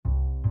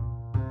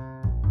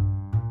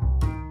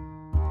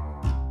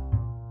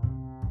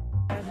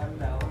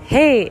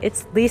Hey,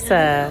 it's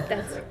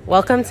Lisa.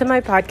 Welcome to my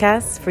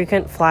podcast,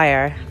 Frequent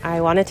Flyer. I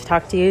wanted to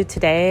talk to you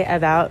today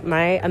about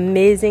my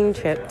amazing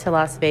trip to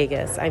Las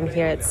Vegas. I'm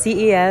here at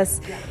CES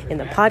in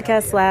the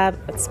podcast lab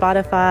with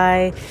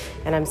Spotify,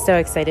 and I'm so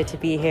excited to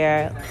be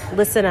here.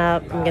 Listen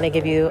up. I'm going to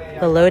give you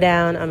the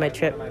lowdown on my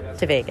trip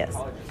to Vegas.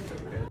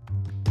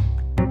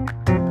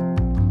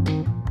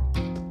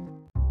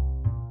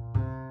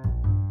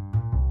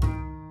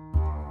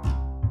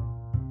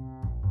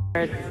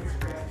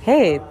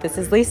 Hey, this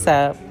is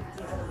Lisa.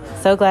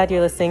 So glad you're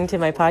listening to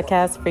my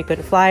podcast,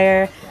 Frequent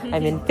Flyer.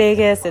 I'm in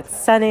Vegas. It's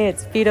sunny.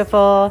 It's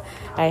beautiful.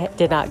 I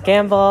did not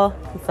gamble.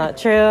 It's not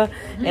true.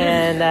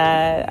 And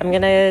I'm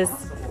going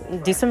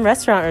to do some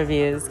restaurant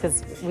reviews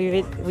because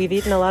we've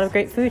eaten a lot of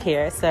great food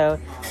here. So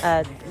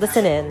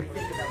listen in.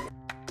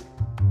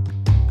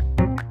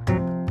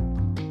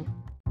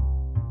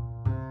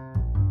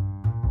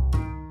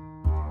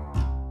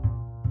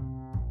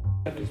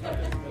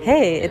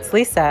 Hey, it's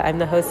Lisa. I'm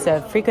the host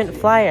of Frequent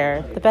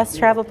Flyer, the best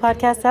travel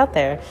podcast out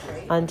there.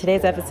 On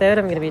today's episode,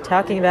 I'm going to be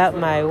talking about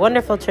my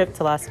wonderful trip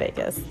to Las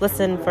Vegas.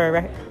 Listen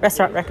for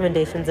restaurant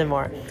recommendations and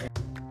more.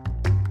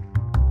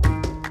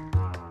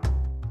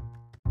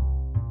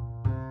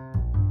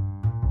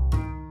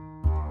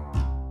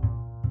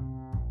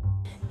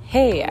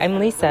 Hey, I'm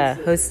Lisa,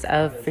 host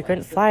of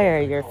Frequent Flyer,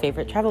 your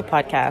favorite travel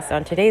podcast.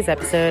 On today's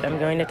episode, I'm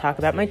going to talk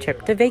about my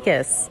trip to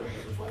Vegas.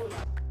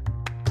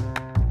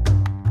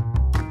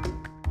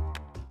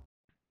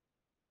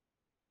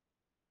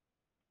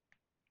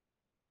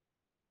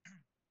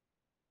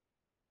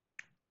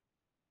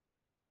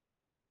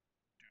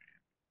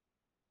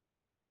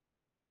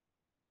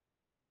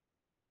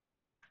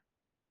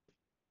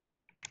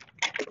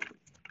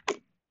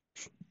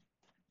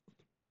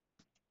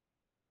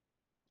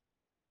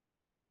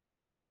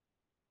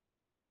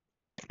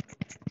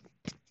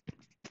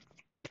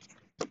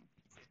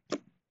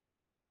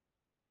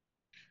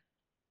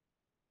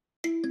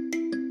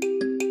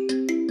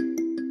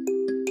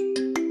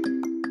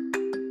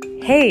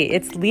 Hey,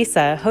 it's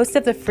Lisa, host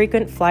of the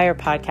Frequent Flyer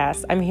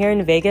podcast. I'm here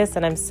in Vegas,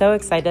 and I'm so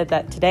excited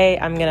that today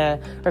I'm going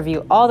to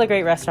review all the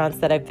great restaurants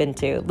that I've been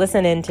to.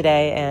 Listen in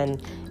today, and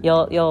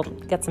you'll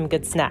get some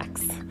good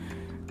snacks.